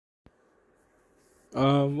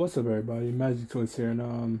What's up, everybody? Magic Twist here, and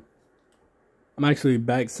I'm actually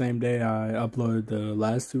back same day I uploaded the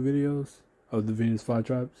last two videos of the Venus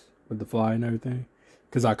flytraps with the fly and everything,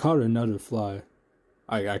 cause I caught another fly.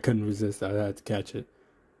 I couldn't resist. I had to catch it,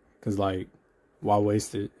 cause like, why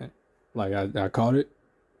waste it? Like I caught it.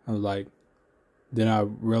 I was like, then I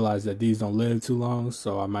realized that these don't live too long,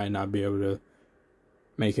 so I might not be able to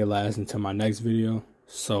make it last until my next video.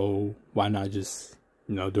 So why not just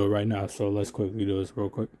do it right now? So let's quickly do this real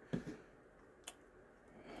quick.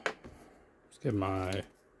 Get my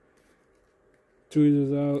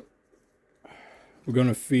tweezers out. We're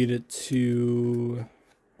gonna feed it to,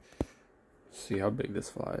 let's see how big this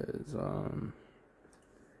fly is.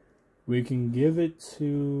 We can give it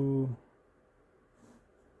to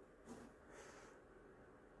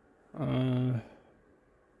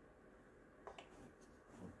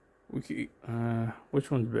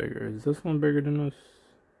which one's bigger? Is this one bigger than this?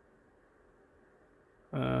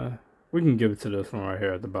 We can give it to this one right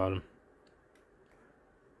here at the bottom.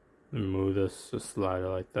 Let me move this to slide it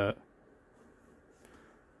like that.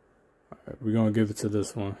 Alright, we're gonna give it to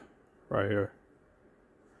this one right here.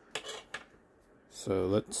 So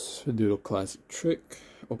let's do the classic trick.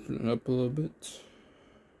 Open it up a little bit.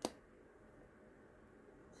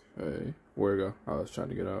 Okay, where to go? I was trying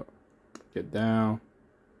to get out. Get down.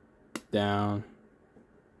 Down.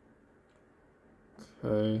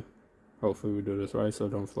 Okay. Hopefully we do this right so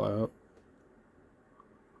it don't fly out.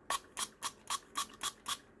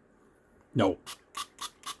 No.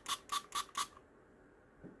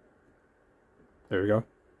 There we go.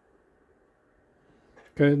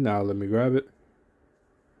 Okay, now let me grab it.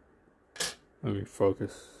 Let me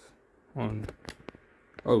focus on.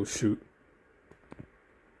 Oh, shoot.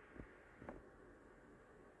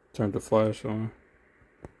 Turn the flash on.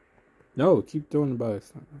 No, keep doing it by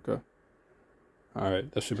accident. Okay.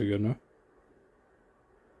 Alright, that should be good enough.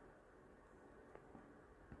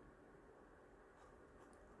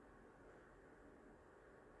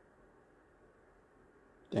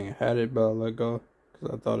 Dang, I had it, but I let go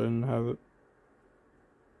because I thought I didn't have it.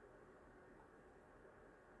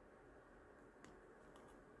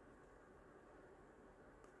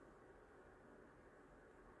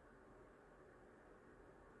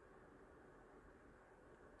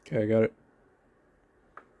 Okay, I got it.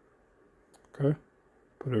 Okay,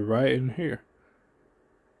 put it right in here.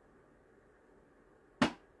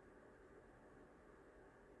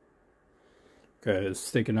 Okay, it's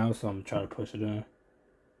sticking out, so I'm gonna try to push it in.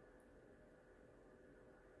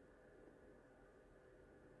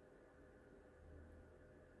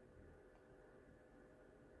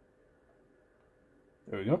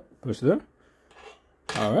 There we go. Push it in.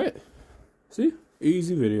 Alright. See?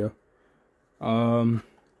 Easy video.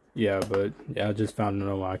 Yeah, but yeah, I just found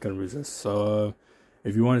another one I couldn't resist. So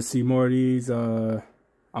if you want to see more of these, I'm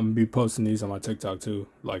gonna be posting these on my TikTok too,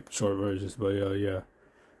 like short versions. But yeah.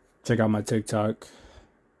 Check out my TikTok.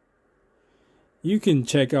 You can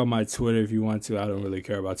check out my Twitter if you want to. I don't really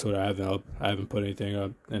care about Twitter. I haven't put anything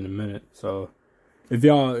up in a minute. So if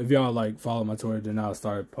y'all like follow my Twitter, then I'll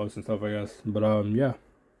start posting stuff, I guess. But yeah.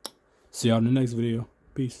 See y'all in the next video.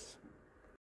 Peace.